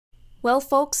Well,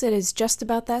 folks, it is just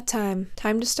about that time.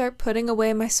 Time to start putting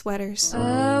away my sweaters.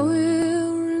 I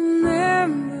will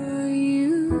remember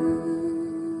you.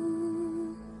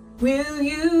 Will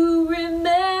you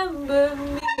remember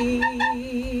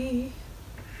me?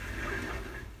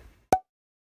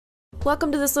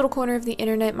 Welcome to this little corner of the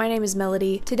internet. My name is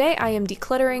Melody. Today I am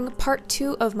decluttering part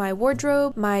 2 of my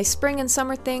wardrobe, my spring and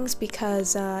summer things,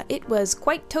 because it was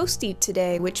quite toasty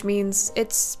today, which means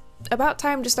it's about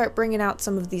time to start bringing out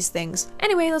some of these things.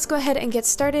 Anyway, let's go ahead and get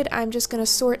started. I'm just gonna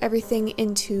sort everything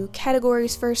into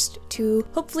categories first to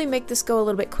hopefully make this go a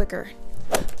little bit quicker.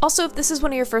 Also, if this is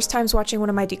one of your first times watching one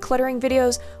of my decluttering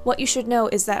videos, what you should know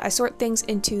is that I sort things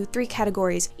into 3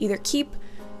 categories: either keep,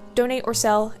 donate or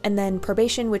sell, and then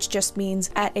probation, which just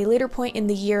means at a later point in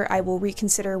the year I will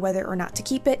reconsider whether or not to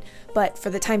keep it, but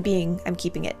for the time being, I'm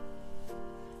keeping it.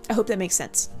 I hope that makes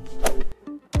sense.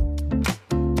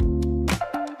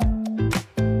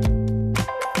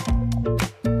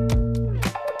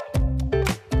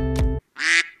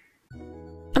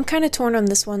 I'm kind of torn on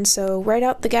this one, so right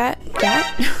out the gate,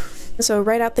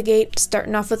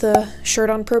 starting off with a shirt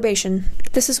on probation.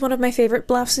 This is one of my favorite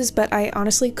blouses, but I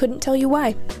honestly couldn't tell you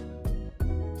why.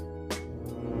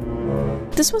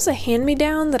 This was a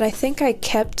hand-me-down that I think I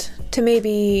kept to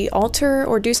maybe alter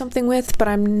or do something with, but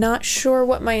I'm not sure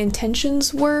what my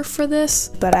intentions were for this,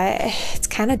 but it's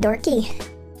kind of dorky.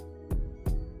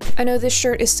 I know this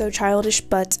shirt is so childish,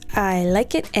 but I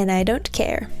like it and I don't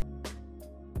care.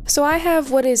 So I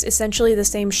have what is essentially the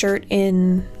same shirt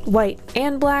in white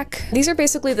and black. These are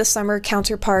basically the summer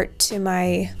counterpart to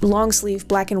my long sleeve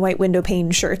black and white window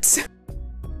pane shirts.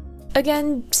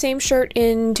 Again, same shirt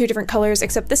in 2 different colors,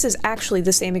 except this is actually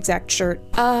the same exact shirt.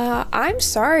 I'm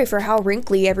sorry for how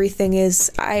wrinkly everything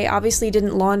is. I obviously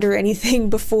didn't launder anything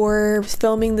before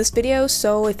filming this video,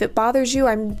 so if it bothers you,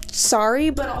 I'm sorry,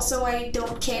 but also I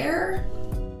don't care.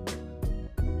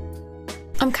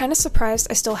 I'm kind of surprised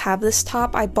I still have this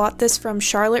top. I bought this from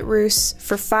Charlotte Russe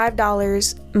for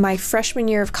 $5 my freshman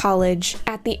year of college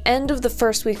at the end of the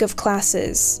first week of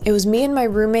classes. It was me and my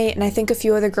roommate and I think a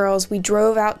few other girls. We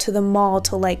drove out to the mall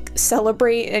to like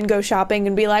celebrate and go shopping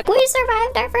and be like, we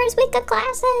survived our first week of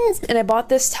classes! And I bought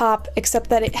this top, except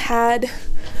that it had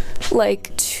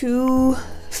like 2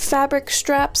 fabric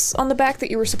straps on the back that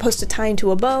you were supposed to tie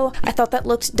into a bow. I thought that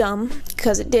looked dumb,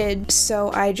 because it did, so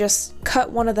I just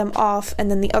cut one of them off and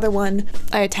then the other one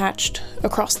I attached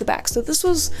across the back. So this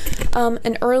was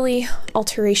an early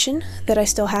alteration that I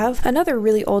still have. Another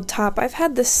really old top. I've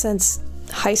had this since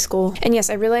high school. And yes,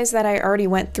 I realized that I already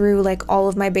went through like all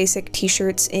of my basic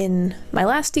t-shirts in my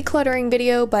last decluttering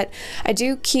video, but I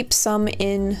do keep some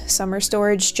in summer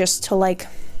storage just to like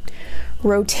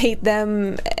rotate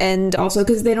them, and also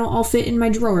because they don't all fit in my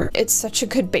drawer. It's such a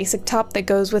good basic top that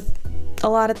goes with a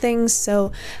lot of things,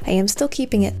 so I am still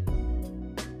keeping it.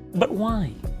 But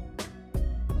why?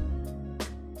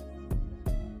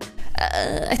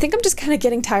 I think I'm just kind of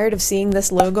getting tired of seeing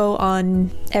this logo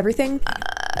on everything.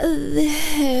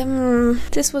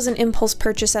 This was an impulse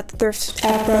purchase at the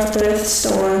thrift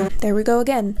store. There we go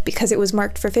again, because it was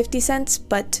marked for 50 cents,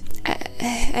 but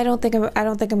I don't think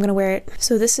I'm gonna wear it.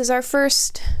 So this is our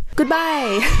first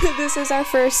goodbye. This is our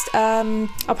first I'll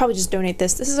probably just donate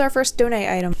this. This is our first donate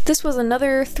item. This was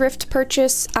another thrift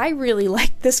purchase. I really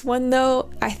like this one though.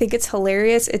 I think it's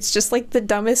hilarious. It's just like the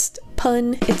dumbest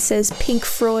pun. It says Pink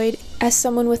Floyd. As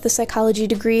someone with a psychology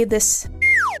degree, this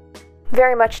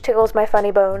very much tickles my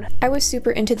funny bone. I was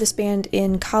super into this band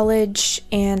in college,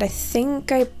 and I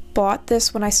think I bought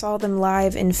this when I saw them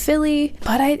live in Philly,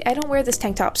 but I don't wear this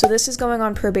tank top, so this is going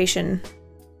on probation.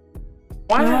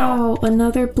 Wow,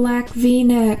 another black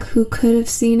v-neck. Who could have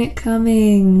seen it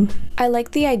coming? I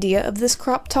like the idea of this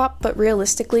crop top, but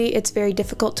realistically it's very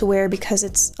difficult to wear because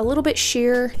it's a little bit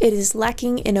sheer. It is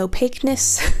lacking in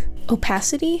opaqueness.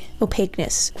 Opacity?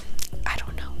 Opaqueness. I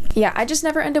don't know. Yeah, I just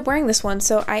never end up wearing this one,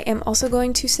 so I am also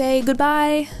going to say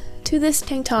goodbye to this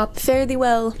tank top. Fare thee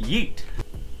well. Yeet.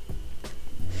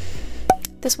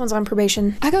 This one's on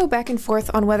probation. I go back and forth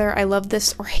on whether I love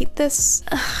this or hate this.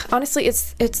 Honestly,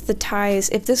 it's the ties.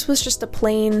 If this was just a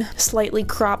plain, slightly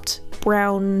cropped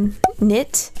brown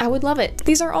knit, I would love it.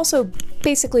 These are also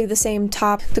basically the same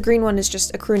top. The green one is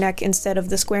just a crew neck instead of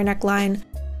the square neckline.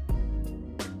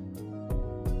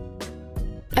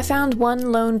 I found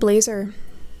one lone blazer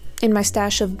in my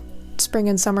stash of spring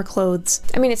and summer clothes.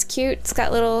 I mean, it's cute. It's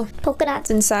got little polka dots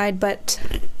inside, but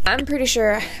I'm pretty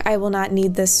sure I will not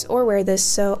need this or wear this,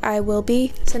 so I will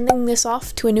be sending this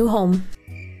off to a new home.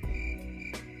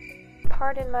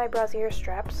 Pardon my brassiere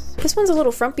straps. This one's a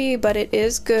little frumpy, but it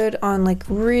is good on like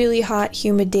really hot,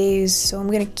 humid days, so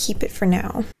I'm gonna keep it for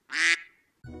now.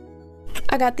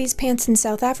 I got these pants in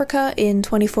South Africa in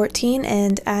 2014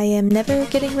 and I am never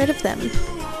getting rid of them.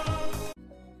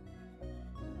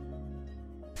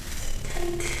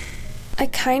 I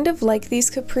kind of like these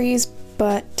capris,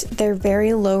 but they're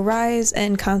very low-rise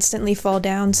and constantly fall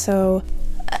down, so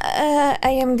I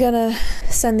am gonna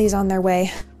send these on their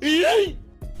way.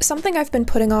 Something I've been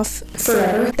putting off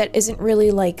forever that isn't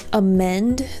really like a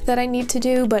mend that I need to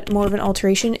do, but more of an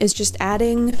alteration, is just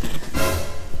adding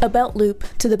a belt loop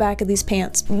to the back of these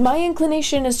pants. My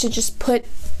inclination is to just put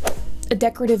a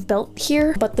decorative belt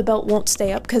here, but the belt won't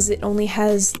stay up because it only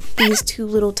has these two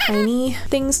little tiny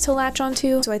things to latch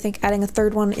onto. So I think adding a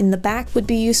third one in the back would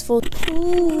be useful.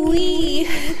 Ooh-wee,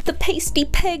 the pasty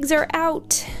pegs are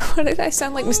out. Why did I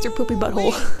sound like Mr. Poopy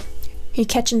Butthole? You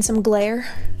catching some glare?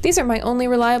 These are my only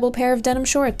reliable pair of denim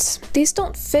shorts. These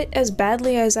don't fit as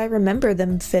badly as I remember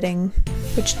them fitting,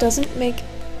 which doesn't make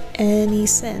any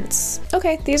sense.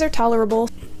 Okay, these are tolerable.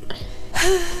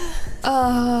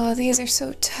 Oh, these are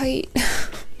so tight.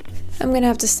 I'm gonna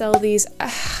have to sell these.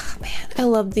 Ah, man, I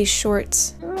love these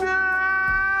shorts.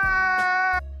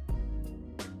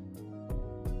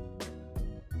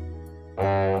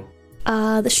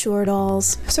 The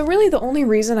shortalls. So really the only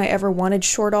reason I ever wanted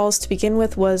shortalls to begin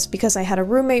with was because I had a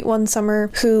roommate one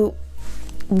summer who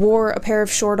wore a pair of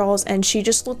shortalls and she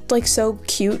just looked like so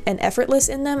cute and effortless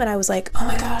in them, and I was like, oh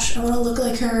my gosh, I want to look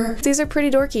like her. These are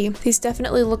pretty dorky. These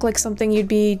definitely look like something you'd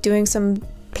be doing some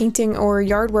painting or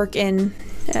yard work in.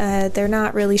 They're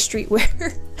not really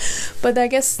streetwear, but I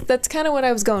guess that's kind of what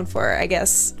I was going for, I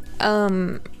guess.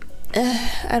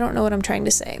 I don't know what I'm trying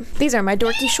to say. These are my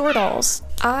dorky shortalls.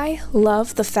 I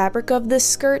love the fabric of this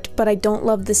skirt, but I don't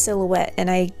love the silhouette, and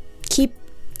I keep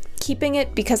keeping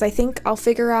it because I think I'll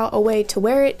figure out a way to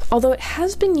wear it, although it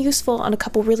has been useful on a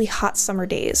couple really hot summer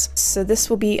days. So this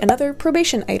will be another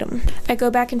probation item. I go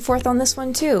back and forth on this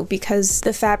one too because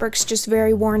the fabric's just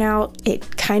very worn out.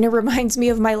 It kind of reminds me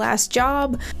of my last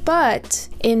job, but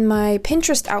in my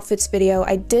Pinterest outfits video,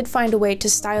 I did find a way to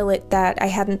style it that I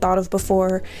hadn't thought of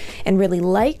before and really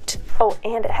liked. Oh,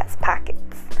 and it has pockets.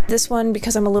 This one,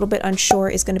 because I'm a little bit unsure,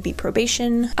 is going to be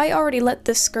probation. I already let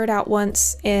this skirt out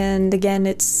once, and again,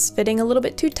 it's fitting a little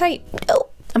bit too tight. Oh,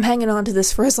 I'm hanging on to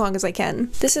this for as long as I can.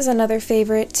 This is another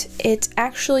favorite. It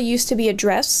actually used to be a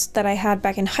dress that I had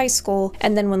back in high school,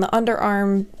 and then when the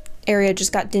underarm area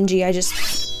just got dingy, I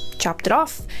just chopped it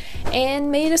off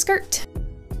and made a skirt.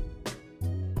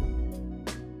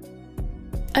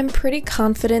 I'm pretty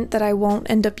confident that I won't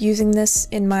end up using this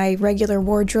in my regular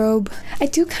wardrobe. I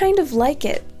do kind of like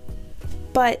it,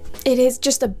 but it is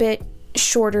just a bit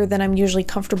shorter than I'm usually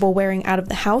comfortable wearing out of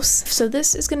the house. So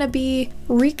this is gonna be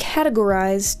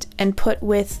recategorized and put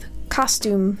with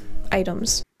costume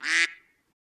items.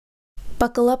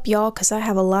 Buckle up, y'all, because I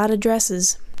have a lot of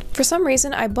dresses. For some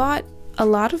reason, I bought a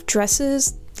lot of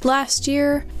dresses last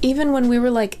year, even when we were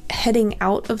like heading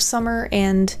out of summer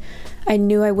and I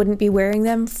knew I wouldn't be wearing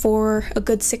them for a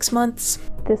good 6 months.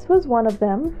 This was one of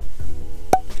them.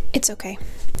 It's okay.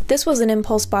 This was an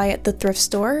impulse buy at the thrift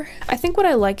store. I think what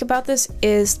I like about this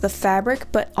is the fabric,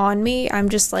 but on me, I'm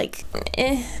just like,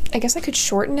 eh. I guess I could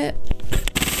shorten it.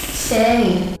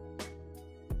 Dang.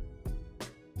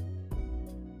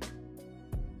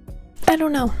 I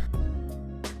don't know.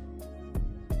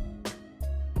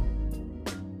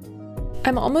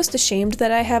 I'm almost ashamed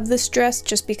that I have this dress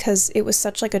just because it was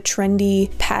such like a trendy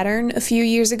pattern a few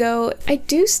years ago. I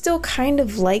do still kind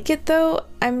of like it though.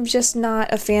 I'm just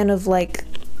not a fan of like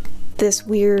this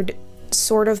weird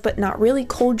sort of but not really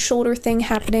cold shoulder thing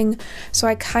happening. So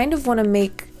I kind of want to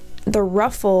make the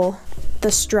ruffle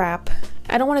the strap.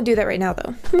 I don't want to do that right now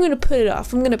though. I'm gonna put it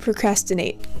off. I'm gonna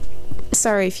procrastinate.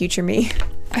 Sorry, future me.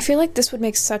 I feel like this would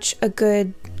make such a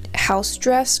good house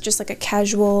dress, just like a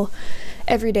casual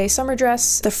everyday summer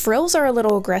dress. The frills are a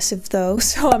little aggressive though,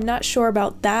 so I'm not sure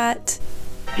about that.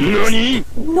 NANI?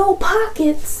 No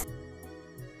pockets!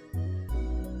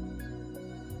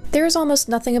 There's almost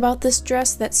nothing about this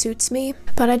dress that suits me,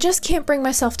 but I just can't bring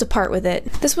myself to part with it.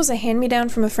 This was a hand-me-down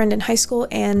from a friend in high school,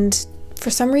 and for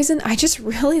some reason, I just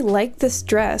really like this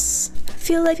dress. I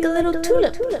feel like a little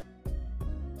tulip.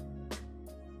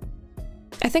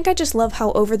 I think I just love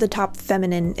how over-the-top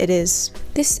feminine it is.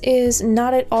 This is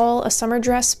not at all a summer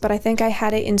dress, but I think I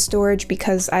had it in storage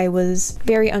because I was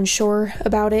very unsure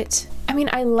about it. I mean,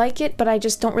 I like it, but I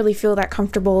just don't really feel that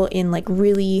comfortable in like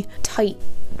really tight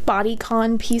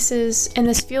bodycon pieces. And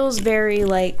this feels very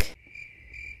like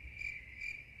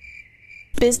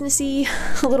businessy,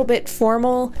 a little bit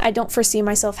formal. I don't foresee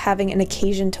myself having an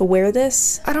occasion to wear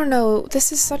this. I don't know,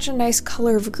 this is such a nice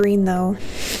color of green though.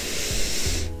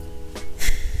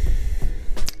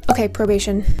 Okay,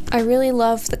 probation. I really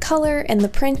love the color and the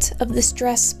print of this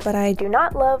dress, but I do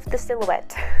not love the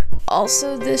silhouette.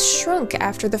 Also, this shrunk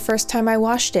after the first time I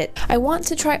washed it. I want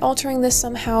to try altering this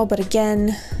somehow, but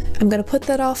again, I'm gonna put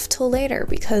that off till later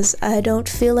because I don't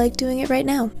feel like doing it right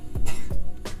now.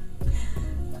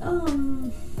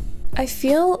 I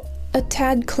feel a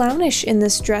tad clownish in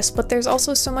this dress, but there's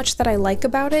also so much that I like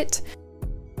about it.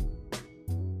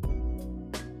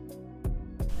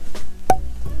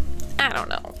 I don't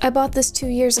know. I bought this 2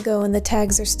 years ago and the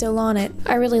tags are still on it.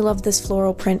 I really love this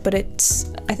floral print, but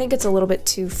I think it's a little bit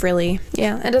too frilly.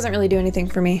 Yeah, it doesn't really do anything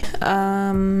for me.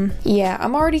 Yeah,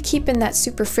 I'm already keeping that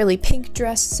super frilly pink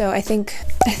dress, so I think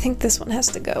this one has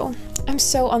to go. I'm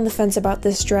so on the fence about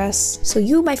this dress. So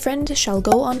you, my friend, shall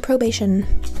go on probation.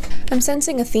 I'm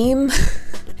sensing a theme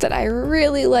that I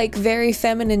really like very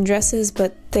feminine dresses,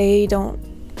 but they don't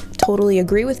totally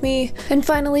agree with me. And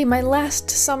finally, my last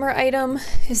summer item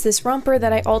is this romper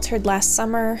that I altered last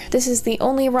summer. This is the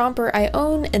only romper I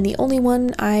own and the only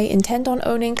one I intend on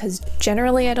owning because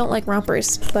generally I don't like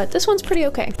rompers, but this one's pretty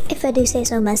okay. If I do say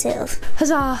so myself.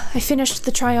 Huzzah! I finished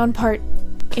the try-on part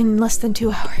in less than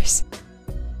 2 hours.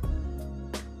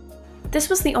 This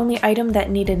was the only item that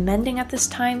needed mending at this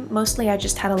time. Mostly I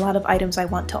just had a lot of items I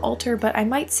want to alter, but I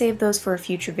might save those for a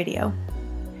future video.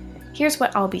 Here's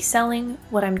what I'll be selling,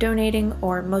 what I'm donating,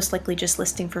 or most likely just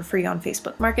listing for free on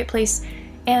Facebook Marketplace,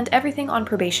 and everything on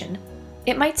probation.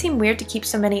 It might seem weird to keep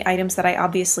so many items that I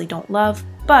obviously don't love,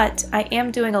 but I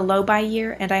am doing a low buy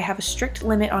year and I have a strict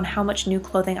limit on how much new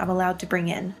clothing I'm allowed to bring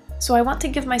in. So I want to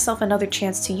give myself another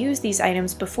chance to use these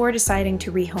items before deciding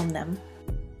to rehome them.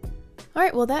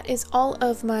 Alright, well that is all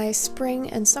of my spring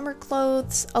and summer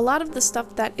clothes. A lot of the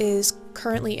stuff that is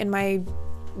currently in my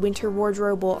winter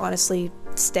wardrobe will honestly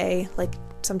stay, like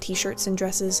some t-shirts and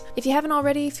dresses. If you haven't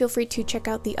already, feel free to check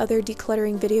out the other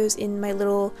decluttering videos in my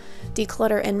little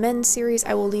Declutter and Mend series.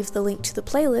 I will leave the link to the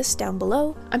playlist down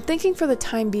below. I'm thinking for the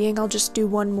time being I'll just do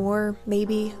one more,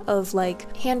 maybe, of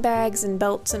like handbags and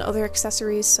belts and other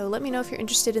accessories, so let me know if you're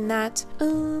interested in that.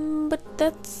 But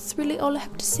that's really all I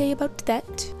have to say about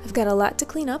that. I've got a lot to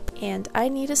clean up and I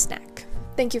need a snack.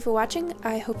 Thank you for watching,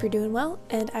 I hope you're doing well,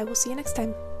 and I will see you next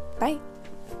time. Bye!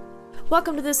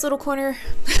 Welcome to this little corner.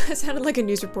 I sounded like a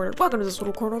news reporter. Welcome to this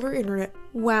little corner of our internet.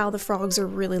 Wow, the frogs are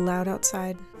really loud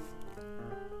outside.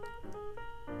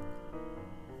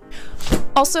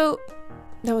 Also,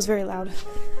 that was very loud.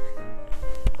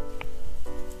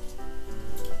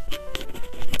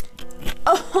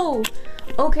 Oh,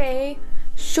 okay,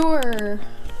 sure.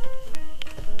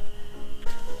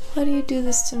 Why do you do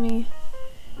this to me,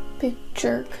 big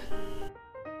jerk?